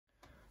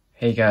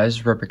Hey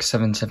guys,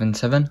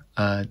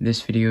 Rubrik777.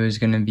 This video is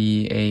going to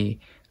be a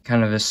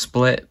kind of a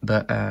split,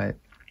 but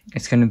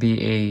it's going to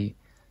be a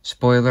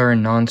spoiler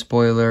and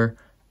non-spoiler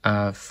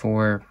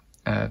for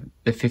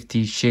the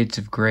 50 Shades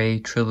of Grey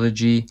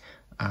trilogy,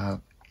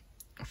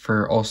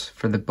 for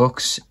the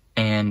books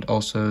and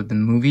also the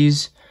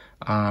movies,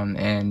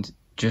 and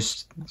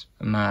just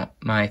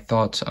my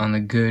thoughts on the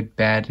good,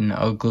 bad, and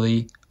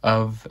ugly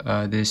of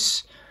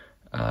this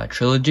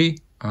trilogy.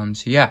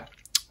 So yeah,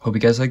 hope you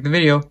guys like the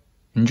video.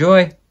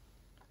 Enjoy!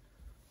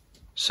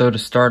 So to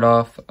start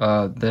off,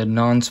 the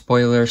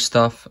non-spoiler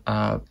stuff,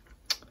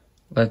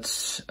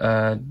 let's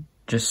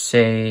just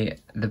say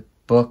the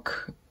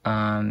book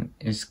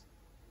is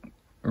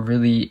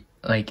really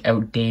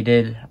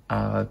outdated,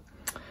 but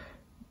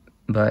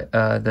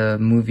the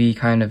movie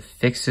kind of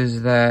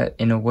fixes that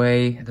in a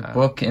way. The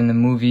book and the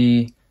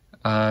movie,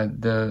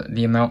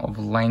 the amount of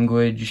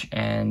language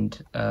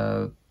and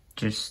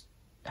just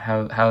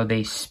how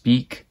they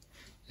speak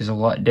is a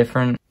lot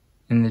different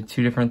in the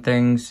two different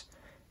things.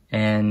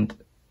 And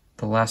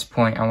the last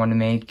point I want to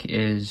make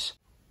is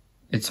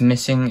it's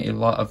missing a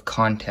lot of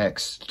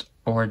context,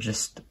 or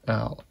just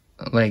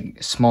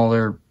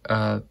smaller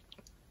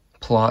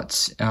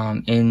plots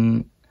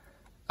in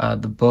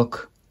the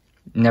book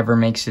never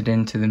makes it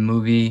into the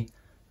movie.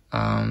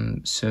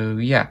 So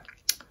yeah,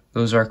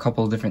 those are a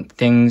couple of different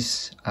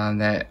things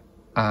that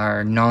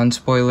are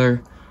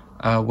non-spoiler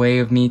way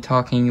of me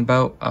talking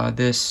about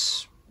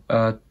this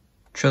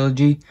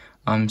trilogy.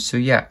 So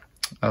yeah,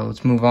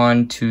 let's move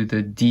on to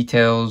the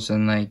details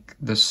and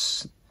the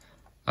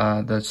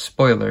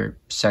spoiler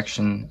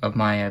section of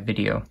my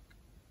video.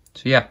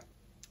 So yeah.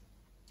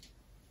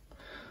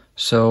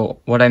 So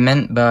what I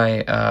meant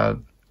by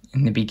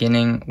in the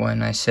beginning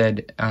when I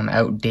said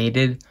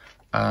outdated,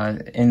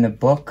 in the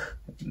book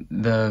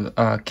the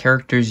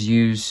characters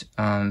use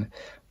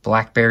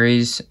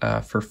Blackberries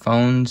for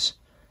phones,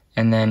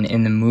 and then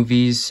in the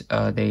movies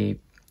they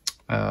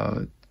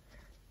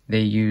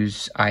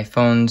use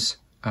iPhones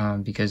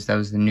because that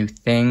was the new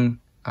thing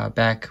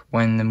back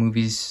when the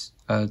movies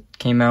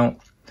came out.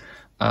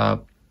 I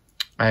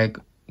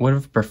would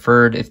have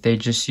preferred if they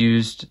just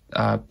used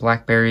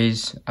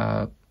Blackberries,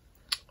 but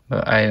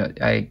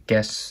I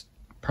guess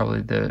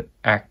probably the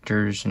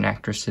actors and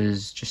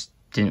actresses just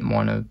didn't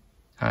want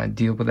to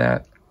deal with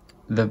that.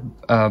 The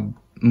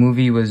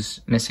movie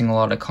was missing a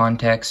lot of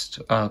context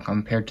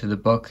compared to the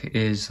book.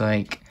 Is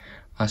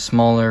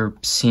smaller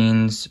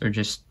scenes or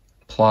just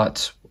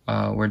plots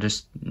were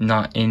just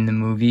not in the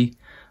movie,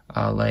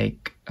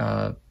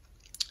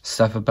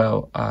 stuff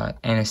about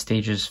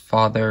Anastasia's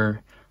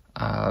father,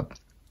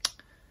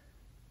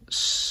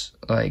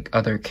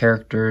 other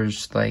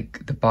characters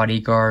like the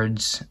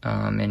bodyguards,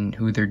 and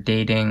who they're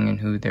dating and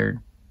who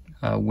they're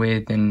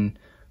with, and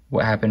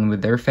what happened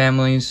with their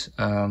families,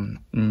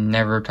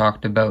 never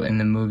talked about in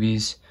the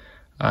movies.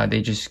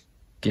 They just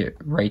get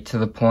right to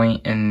the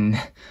point, and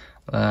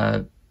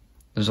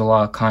there's a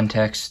lot of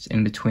context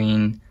in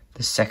between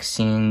the sex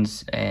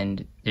scenes,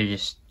 and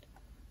it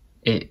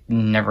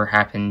never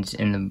happens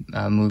in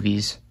the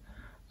movies.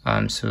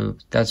 So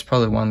that's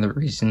probably one of the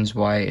reasons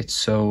why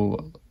it's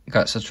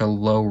got such a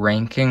low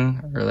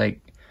ranking, or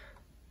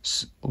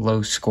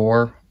low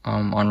score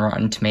on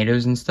Rotten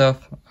Tomatoes and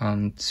stuff.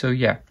 So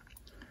yeah,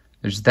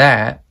 there's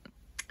that.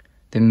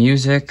 The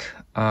music,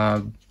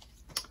 I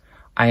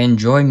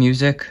enjoy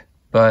music,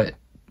 but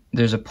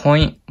there's a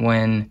point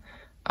when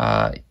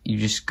you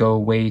just go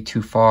way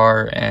too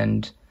far,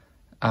 and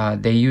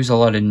they use a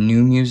lot of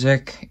new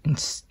music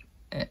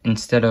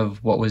instead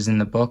of what was in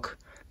the book.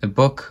 The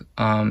book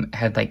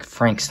had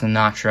Frank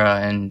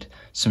Sinatra and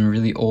some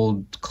really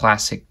old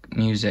classic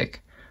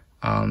music.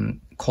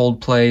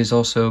 Coldplay is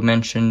also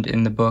mentioned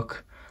in the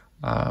book,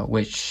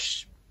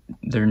 which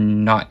they're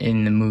not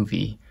in the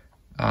movie.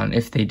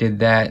 If they did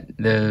that,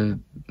 the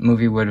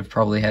movie would have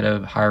probably had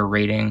a higher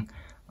rating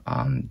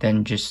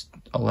than just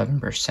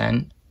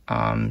 11%.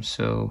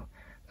 So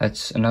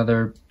that's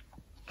another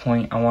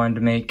point I wanted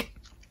to make.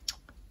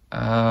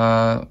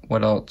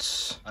 What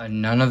else?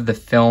 None of the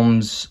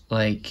films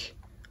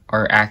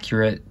are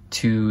accurate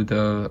to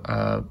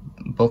the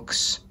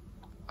books.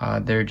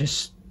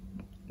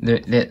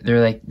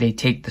 They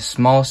take the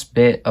smallest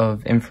bit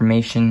of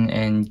information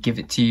and give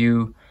it to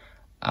you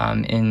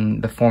in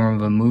the form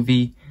of a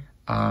movie.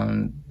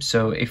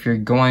 So if you're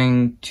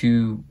going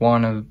to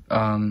want to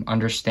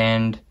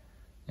understand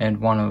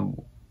and want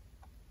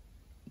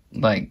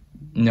to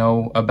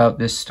know about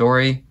this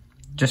story,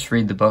 just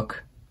read the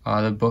book.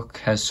 The book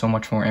has so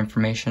much more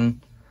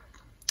information.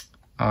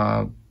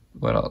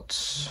 What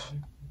else?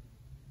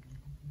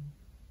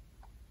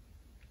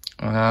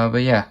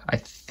 But yeah, I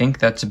think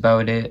that's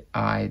about it.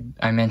 I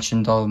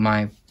mentioned all of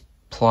my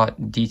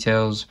plot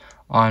details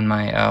on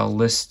my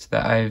list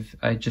that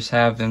I just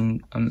have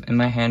in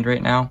my hand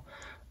right now.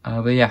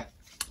 But yeah,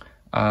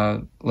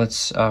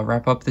 let's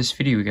wrap up this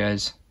video,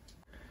 guys.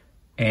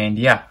 And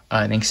yeah,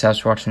 thanks guys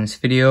for watching this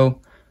video.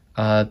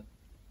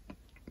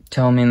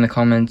 Tell me in the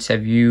comments,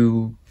 have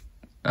you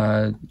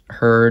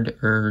heard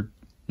or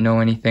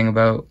know anything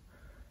about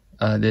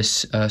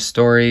this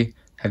story?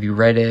 Have you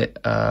read it,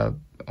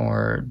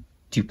 or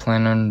do you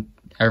plan on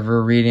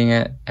ever reading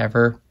it,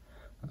 ever?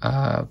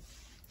 Other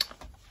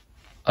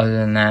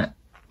than that,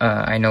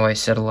 I know I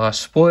said a lot of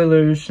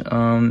spoilers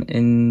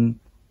in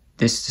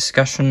this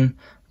discussion,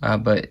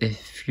 but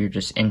if you're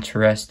just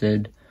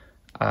interested,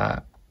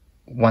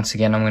 once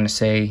again, I'm going to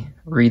say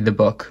read the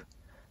book.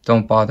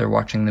 Don't bother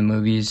watching the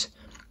movies.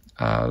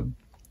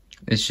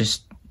 It's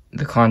just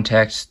the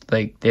context,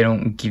 like, they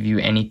don't give you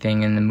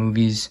anything in the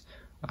movies,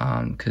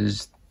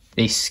 because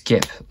they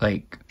skip,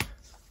 like,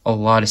 a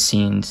lot of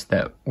scenes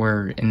that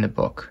were in the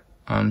book.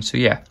 So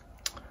yeah,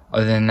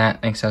 other than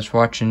that, thanks guys for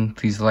watching.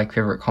 Please like,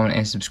 favorite, comment,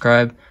 and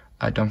subscribe.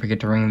 Don't forget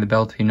to ring the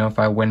bell to be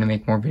notified when to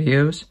make more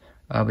videos.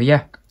 But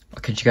yeah,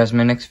 I'll catch you guys in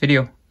my next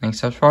video.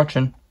 Thanks guys for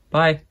watching.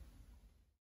 Bye.